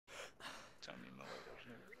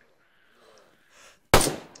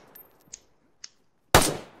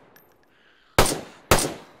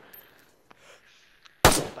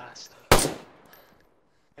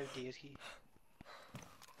he?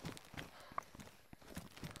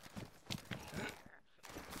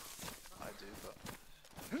 I do, but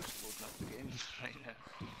I'm just loading up the game right now.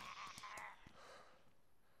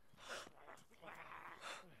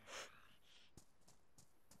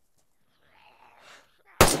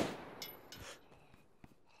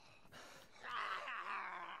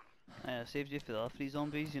 I saved you for the other 3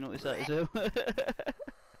 zombies, you notice that as well?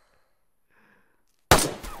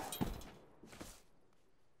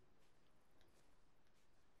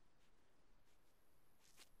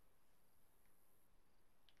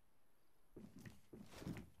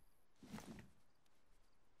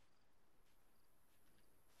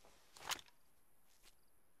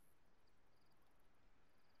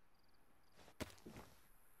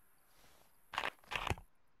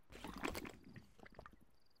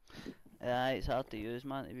 It's hard to use,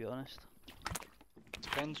 man, to be honest.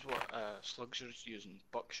 Depends what slugs you're using.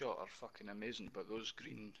 Buckshot are fucking amazing, but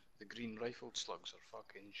the green rifled slugs are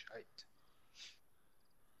fucking shite.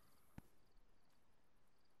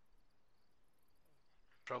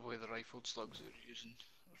 Probably the rifled slugs that you're using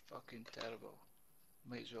are fucking terrible.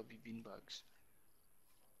 Might as well be beanbags.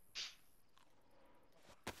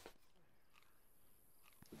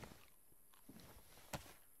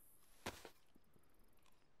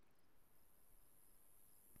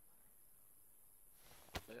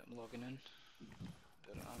 Right, I'm logging in.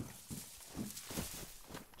 There I am.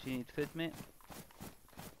 Do you need food, mate?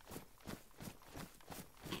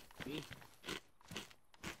 Me?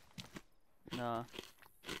 Nah,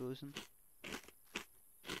 frozen.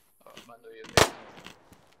 Oh man, no, you're making.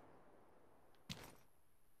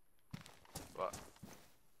 What?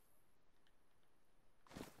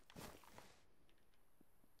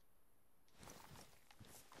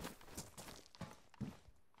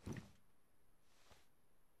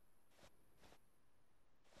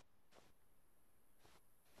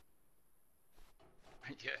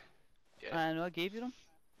 Yeah. Yeah. I know, I gave you them.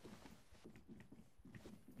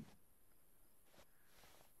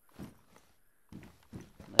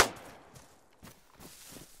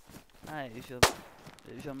 Right. It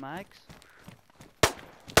was your mags?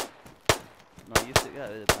 No, you took that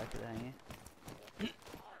out of the back of the hangy.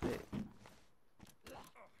 Wait.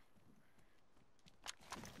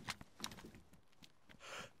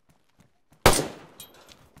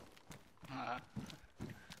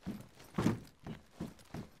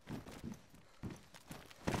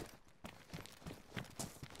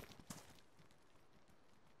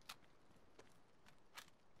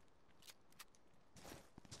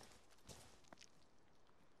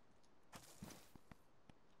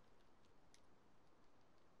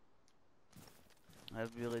 I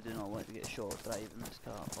really do not want to get shot driving this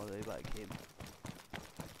car all the way back home.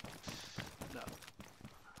 No.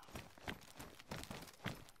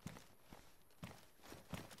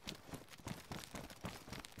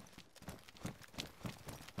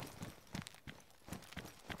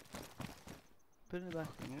 Put it in the back.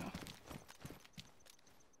 Yeah.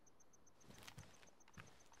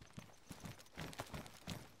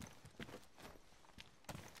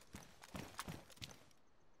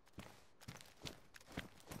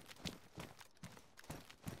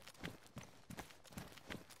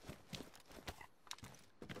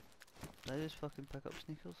 Did I just fucking pick up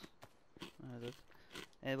sneakers? I did.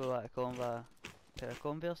 Anybody want to come with a pair of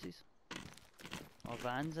Converses? Or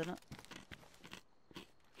Vans in it?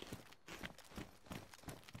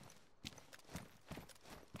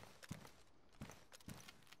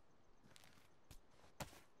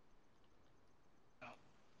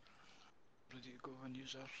 Ready to go and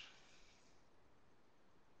use our.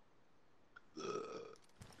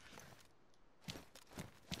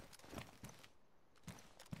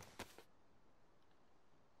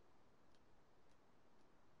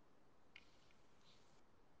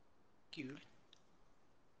 Cool.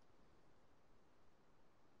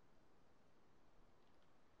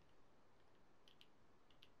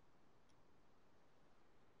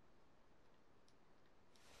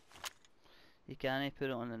 You can't put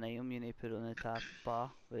it on an item, you need to put it on the tab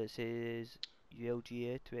bar where it says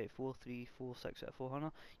ULGA 2843446 out of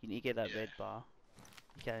 400. You need to get that red bar.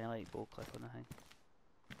 You can't like both click on the thing.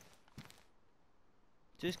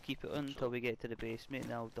 Just keep it on until we get to the base, mate,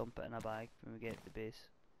 and I'll dump it in a bag when we get to the base.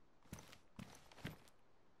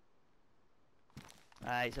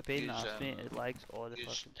 It's a pain in the arse, mate, it lags all the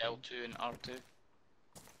fucking time. L2 and R2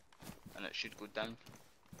 and it should go down.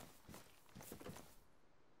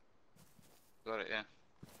 Got it, yeah.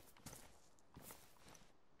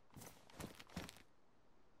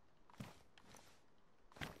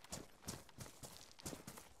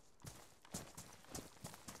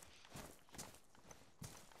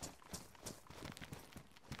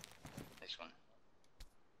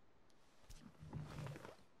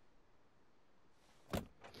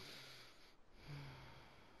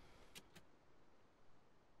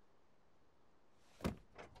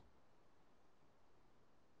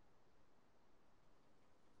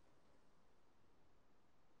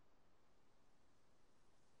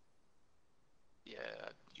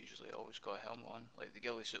 always got a helmet on. Like, the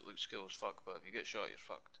ghillie suit looks cool as fuck, but if you get shot, you're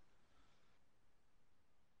fucked.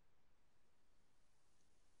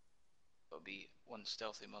 There'll be one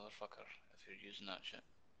stealthy motherfucker if you're using that shit.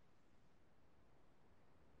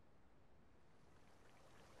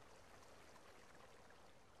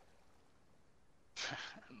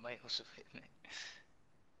 Miles away, mate.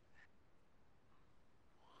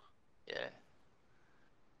 Yeah.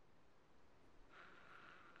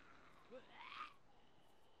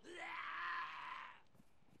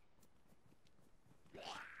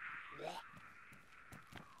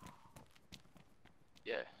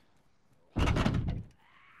 Yeah.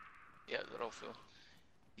 Yeah, they're all full.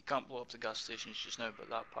 You can't blow up the gas stations just now, but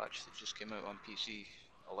that patch that just came out on PC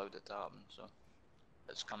allowed it to happen, so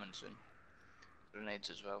it's coming soon. Grenades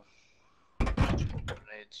as well.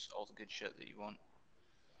 Grenades, all the good shit that you want,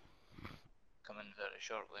 coming very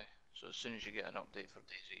shortly. So as soon as you get an update for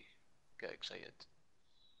DayZ, get excited.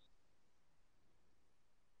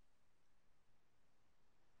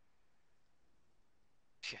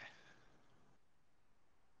 Yeah.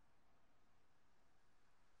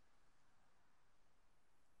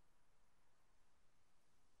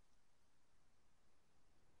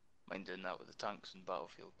 Mind doing that with the tanks in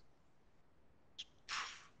Battlefield.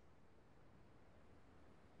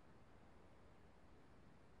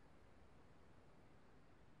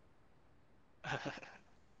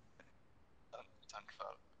 Tank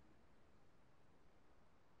fart.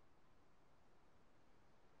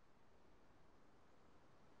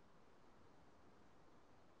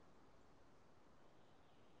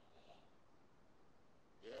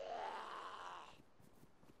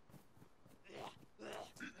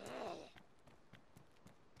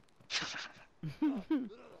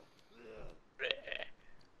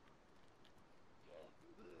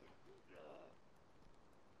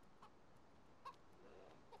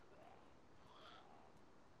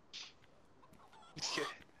 Yeah,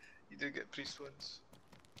 you do get priest ones.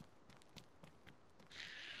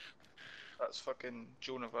 That's fucking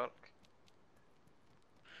Joan of Arc.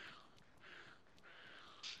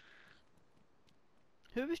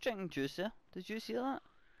 Who was drinking juice there? Did you see that?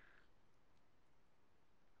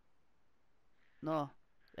 No.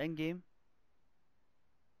 In game.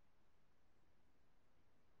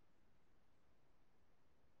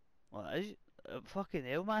 What is fucking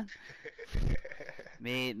hell, man?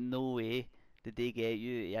 Mate, no way did they get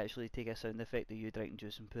you to actually take a sound effect of you drinking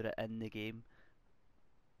juice and put it in the game.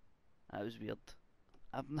 That was weird.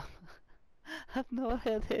 I've not, I've never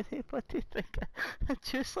heard anybody drink a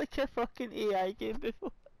juice like a fucking AI game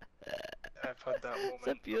before. I've had that It's a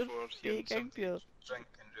moment pure before hearing fake somebody pure. drink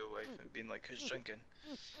in real life and being like, who's drinking?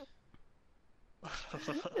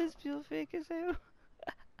 It's pure fake as hell.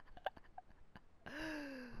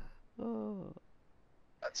 Oh.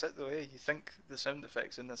 That's it though, eh? You think the sound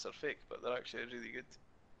effects in this are fake, but they're actually really good.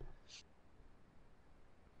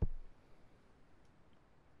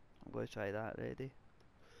 I'm gonna try that, ready?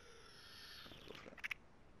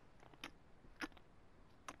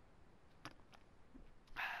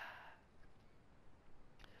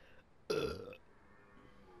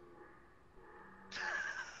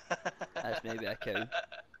 Go for That's it. maybe a cow.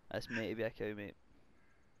 That's maybe a cow, mate.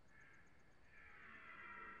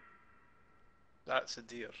 That's a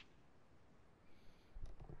deer.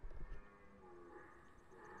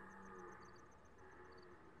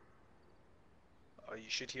 Oh, you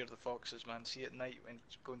should hear the foxes, man. See at night when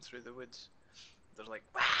going through the woods. They're like,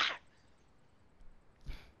 wah!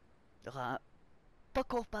 Look at that.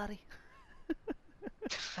 Fuck off, Barry.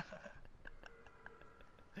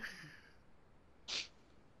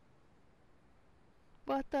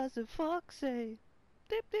 What does the fox say?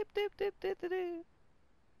 Dip dip dip dip dip dip dip.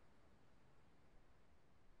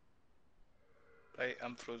 Right,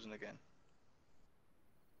 I'm frozen again.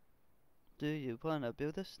 Do you wanna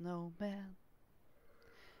build a snowman?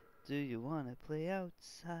 Do you wanna play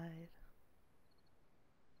outside?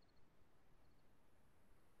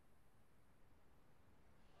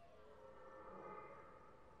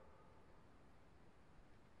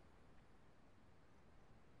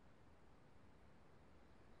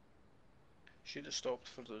 Should have stopped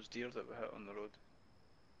for those deer that we hit on the road.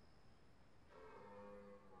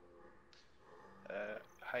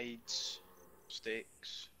 Hides,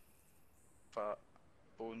 steaks, fat,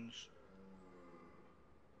 bones,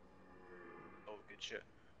 all good shit.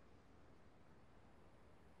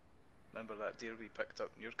 Remember that deer we picked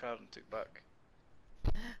up in your car and took back?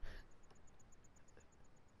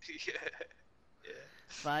 Yeah, yeah.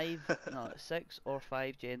 5, no, 6 or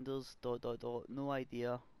 5 genders, dot dot dot, no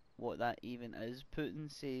idea what that even is. Putin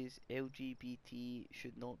says LGBT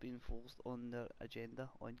should not be enforced on their agenda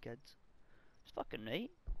on kids. It's fucking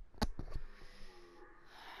right.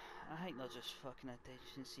 I think they're just fucking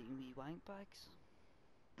attention seeking wee wank bags.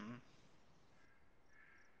 Mm.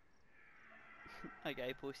 A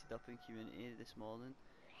guy posted up in community this morning,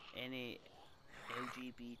 any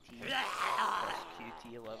LGBT plus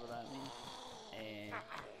QT or whatever that means,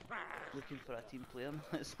 looking for a team player.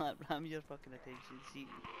 It's like ram your fucking attention seeking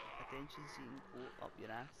quote up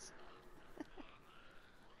your ass.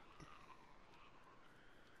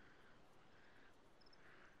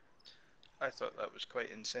 I thought that was quite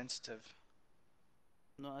insensitive.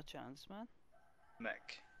 Not a chance, man.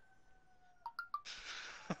 Mick.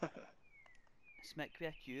 Smick with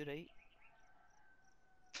a Q, right?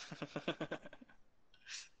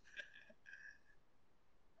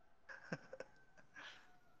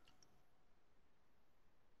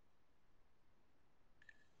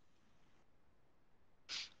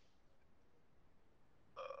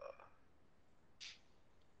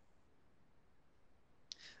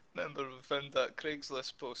 Remember we found that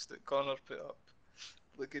Craigslist post that Connor put up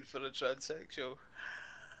looking for a transsexual.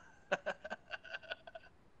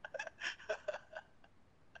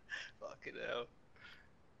 Fucking hell.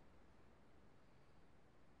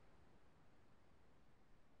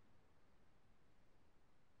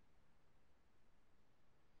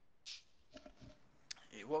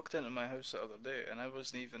 He walked into my house the other day and I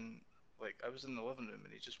wasn't even like I was in the living room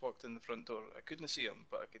and he just walked in the front door. I couldn't see him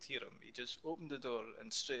but I could hear him. He just opened the door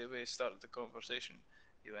and straight away started the conversation.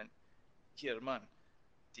 He went, "Here man,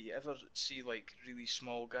 do you ever see like really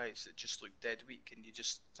small guys that just look dead weak and you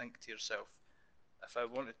just think to yourself, if I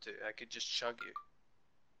wanted to I could just chug you?"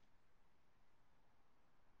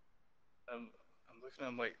 I'm looking at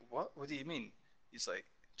him like, what? What do you mean? He's like,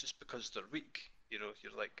 just because they're weak, you know,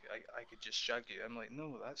 you're like, I could just shag you. I'm like,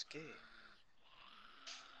 no, that's gay.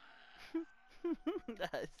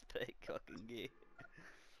 That's pretty fucking gay.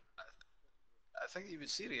 I think he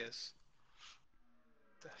was serious.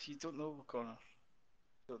 You don't know, Connor.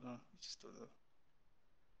 You don't know. You just don't know.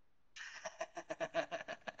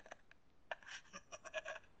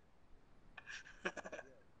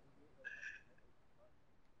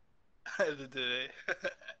 The day.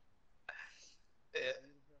 Yeah.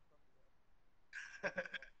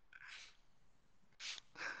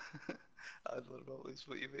 Adler Mullies,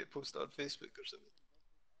 what you may post on Facebook or something.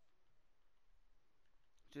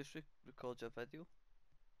 Just record your video.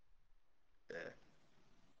 Yeah.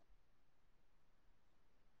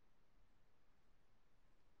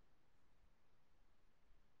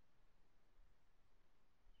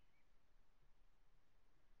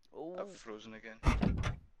 I've Oh, frozen again.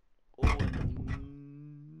 oh,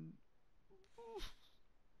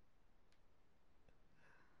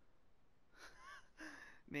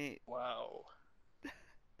 mate. Wow.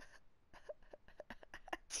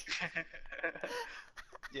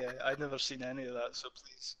 Yeah, I'd never seen any of that, so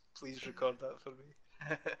please record that for me.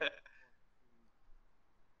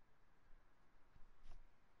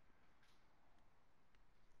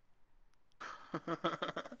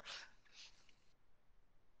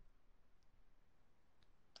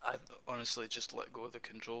 I honestly just let go of the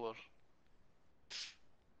controller.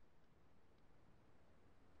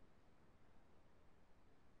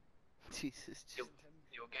 Jesus, You'll just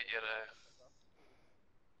you'll get your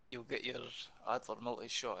you'll get your Adler multi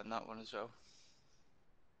shot in that one as well.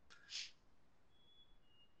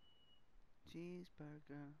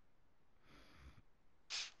 cheeseburger.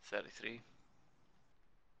 33.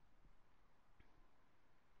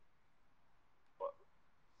 What?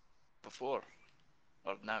 Before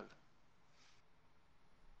or now?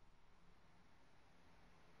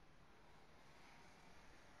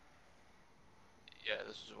 Yeah,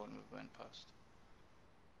 this is the one we went past.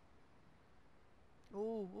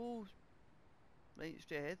 Oh, oh, right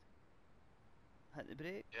straight ahead. Hit the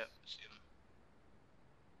brakes. Yeah, see him.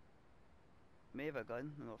 May have a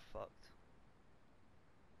gun. And we're fucked.